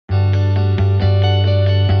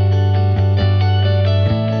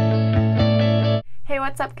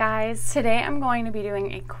up, guys? Today I'm going to be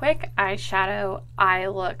doing a quick eyeshadow eye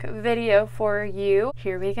look video for you.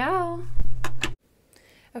 Here we go.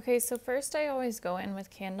 Okay, so first I always go in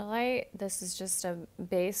with Candlelight. This is just a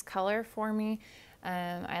base color for me.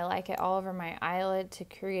 I like it all over my eyelid to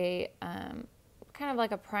create kind of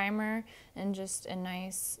like a primer and just a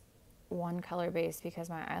nice one color base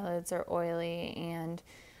because my eyelids are oily and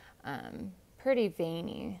pretty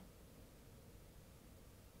veiny.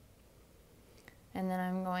 And then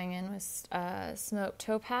I'm going in with Smoked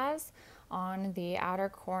Topaz on the outer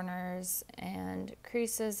corners and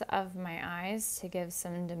creases of my eyes to give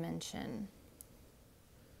some dimension.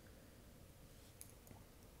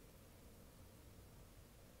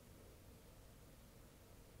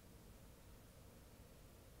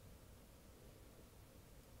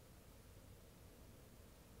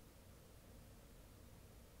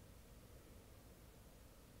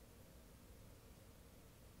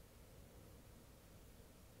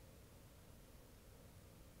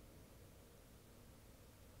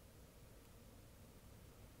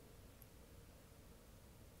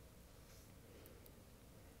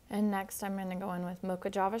 And next I'm going to go in with Mocha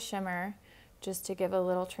Java Shimmer just to give a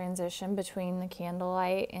little transition between the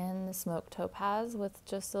Candlelight and the Smoked Topaz with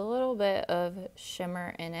just a little bit of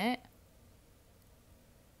shimmer in it.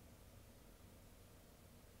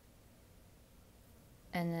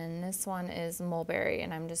 And then this one is Mulberry,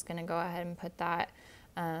 and I'm just going to go ahead and put that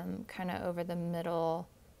kind of over the middle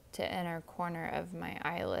to inner corner of my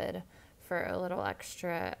eyelid for a little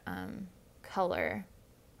extra color.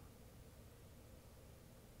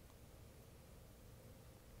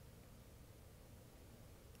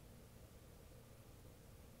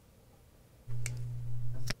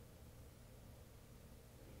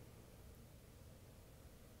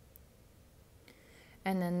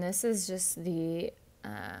 And then this is just the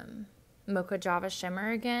Mocha Java Shimmer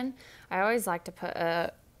again. I always like to put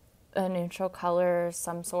a neutral color of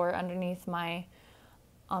some sort underneath on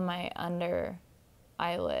my under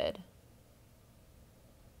eyelid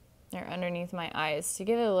or underneath my eyes to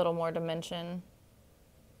give it a little more dimension.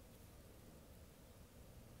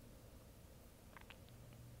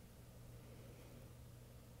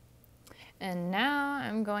 And now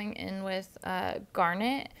I'm going in with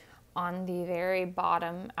Garnet on the very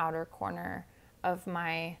bottom outer corner of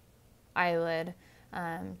my eyelid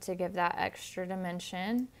to give that extra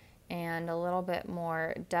dimension and a little bit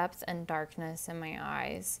more depth and darkness in my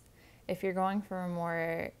eyes. If you're going for a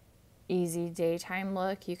more easy daytime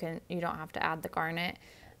look, you don't have to add the garnet,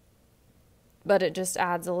 but it just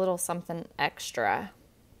adds a little something extra.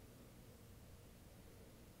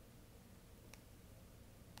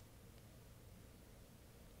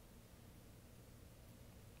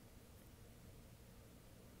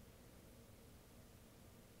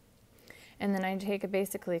 And then I take a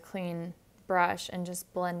basically clean brush and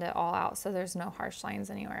just blend it all out so there's no harsh lines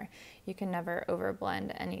anywhere. You can never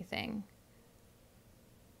overblend anything.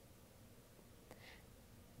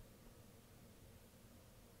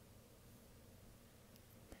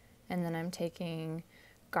 And then I'm taking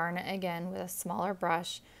Garnet again with a smaller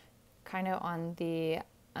brush, kind of on the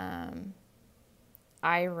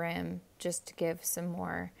eye rim, just to give some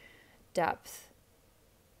more depth.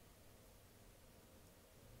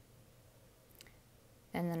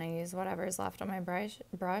 And then I use whatever's left on my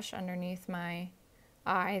brush underneath my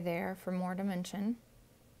eye there for more dimension.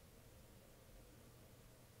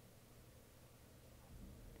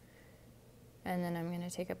 And then I'm going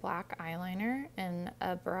to take a black eyeliner and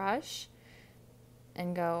a brush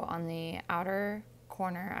and go on the outer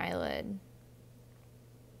corner eyelid.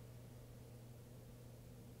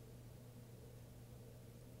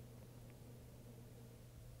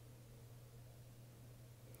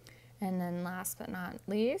 And then last but not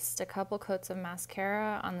least, a couple coats of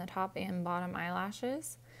mascara on the top and bottom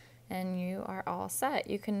eyelashes, and you are all set.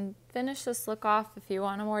 You can finish this look off if you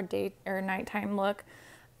want a more day or nighttime look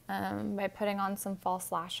by putting on some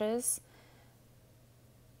false lashes.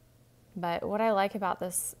 But what I like about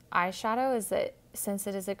this eyeshadow is that since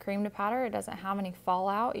it is a cream to powder, it doesn't have any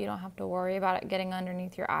fallout. You don't have to worry about it getting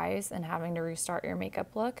underneath your eyes and having to restart your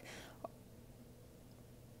makeup look.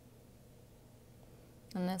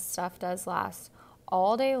 And this stuff does last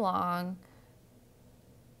all day long.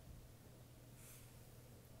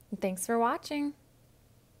 Thanks for watching.